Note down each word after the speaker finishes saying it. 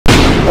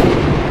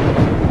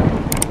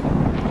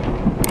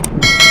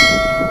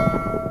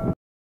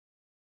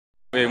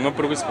Hey,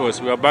 Sports,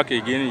 we are back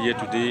again here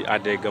today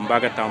at the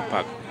Gambaga Town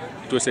Park.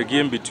 It was a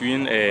game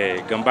between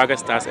Gambaga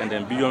Stars and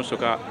then Beyom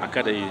Soccer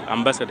Academy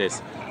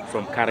ambassadors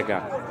from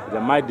Karga.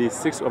 The match is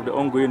 6th of the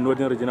ongoing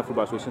Northern Regional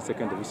Football Association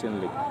Second Division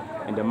League,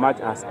 and the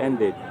match has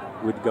ended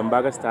with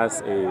Gambaga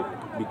Stars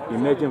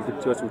emerging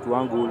victorious with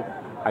 1 goal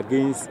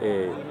against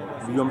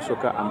Beyom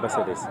Soccer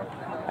ambassadors.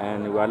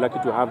 And we are lucky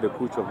to have the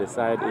coach of the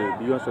side,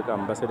 Beyond Soccer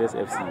Ambassadors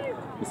FC,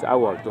 Mr.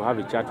 Awal, to have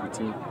a chat with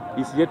him.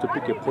 He's here to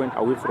pick a point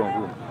away from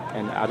home,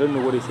 and I don't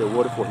know what is a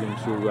word for him,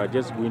 so we are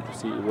just going to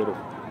see a word of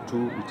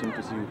two with him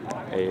to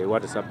see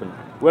what is happening.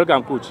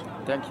 Welcome, coach.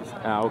 Thank you,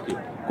 sir. Okay.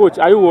 Coach,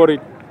 are you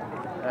worried?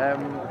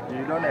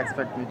 You don't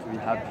expect me to be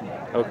happy.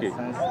 Okay.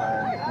 Since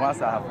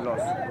once I have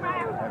lost,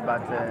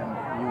 but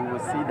you will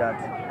see that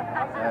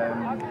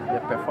the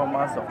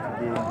performance of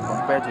today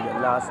compared to the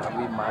last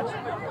away match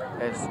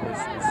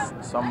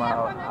is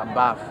somehow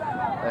above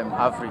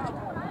average.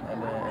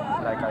 And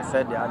like I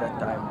said the other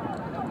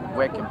time,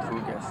 work in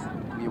progress.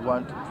 We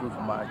want to prove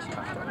match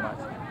after match.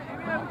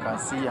 You can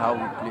see how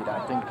we played.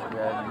 I think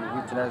you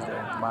witnessed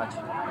the match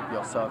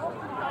yourself,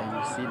 and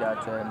you see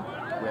that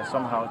we're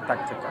somehow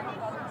tactical.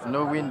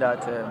 Knowing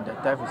that the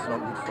turf is not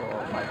good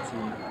for my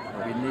team,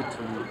 we need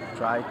to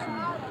try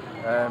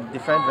to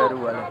defend very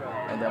well,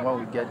 and then when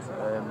we get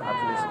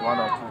at least 1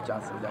 or 2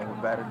 chances, then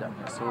we bury them.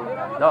 So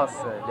that's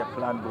the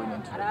plan going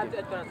into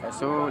the game. And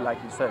so,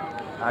 like you said,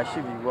 I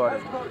should be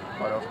worried,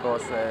 but of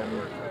course,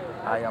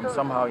 I am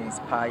somehow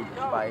inspired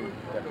by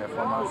the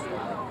performance of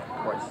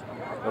the boys.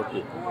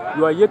 Okay.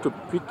 You are here to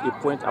pick a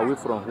point away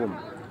from home,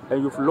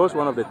 and you've lost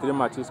 1 of the 3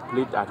 matches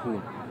played at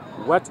home.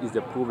 What is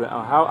the problem,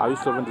 and how are you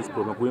solving this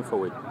problem going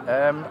forward?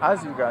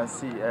 As you can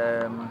see,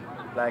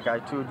 like I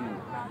told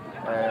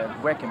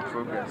you, work in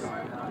progress.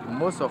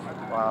 Most of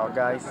our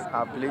guys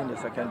are playing the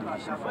second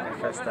division for the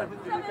first time.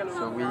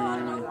 So we,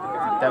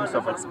 in terms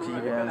of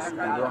experience, we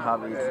don't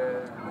have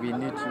it. We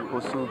need to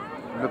also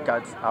look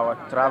at our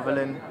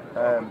traveling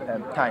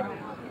time,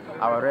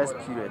 our rest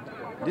period.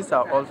 These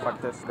are all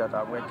factors that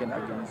are working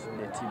against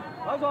the team.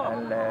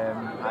 And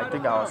I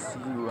think our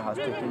CEO has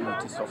taken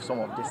notice of some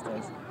of these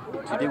things.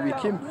 Today we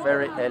came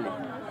very early.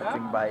 I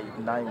think by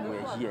 9 we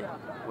were here.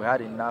 We had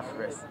enough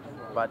rest,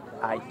 but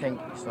I think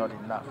it's not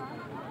enough.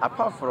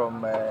 Apart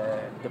from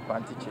the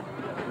Pantiche,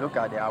 look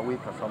at the away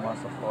performance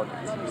of all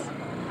the teams.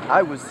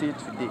 I will say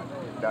today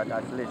that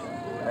at least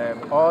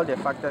all the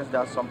factors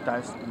that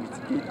sometimes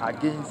mitigate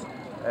against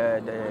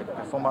the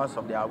performance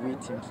of the away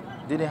teams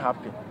didn't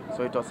happen.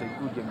 So it was a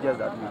good game, just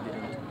that we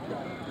didn't play.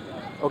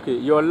 Okay,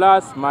 your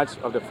last match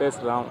of the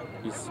first round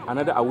is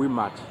another away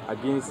match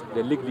against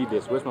the league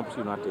leaders, West Memphis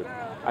United,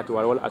 at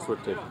Awal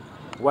Assorted.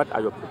 What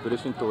are your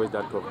preparations towards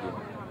that tough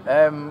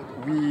game?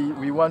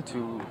 We want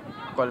to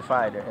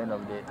qualify at the end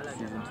of the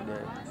season to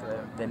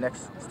the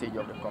next stage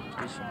of the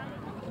competition.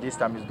 This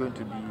time is going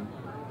to be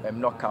a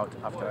knockout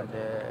after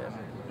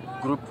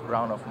the group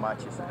round of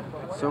matches.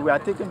 So we are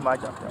taking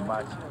match after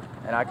match,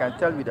 and I can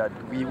tell you that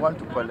we want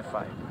to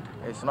qualify.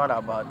 It's not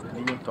about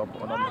being top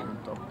or not being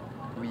top.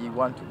 We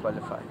want to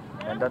qualify,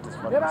 and that is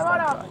what we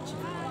stand to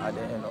achieve at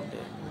the end of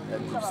the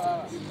group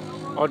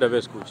stage. All the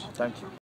best, coach. Thank you.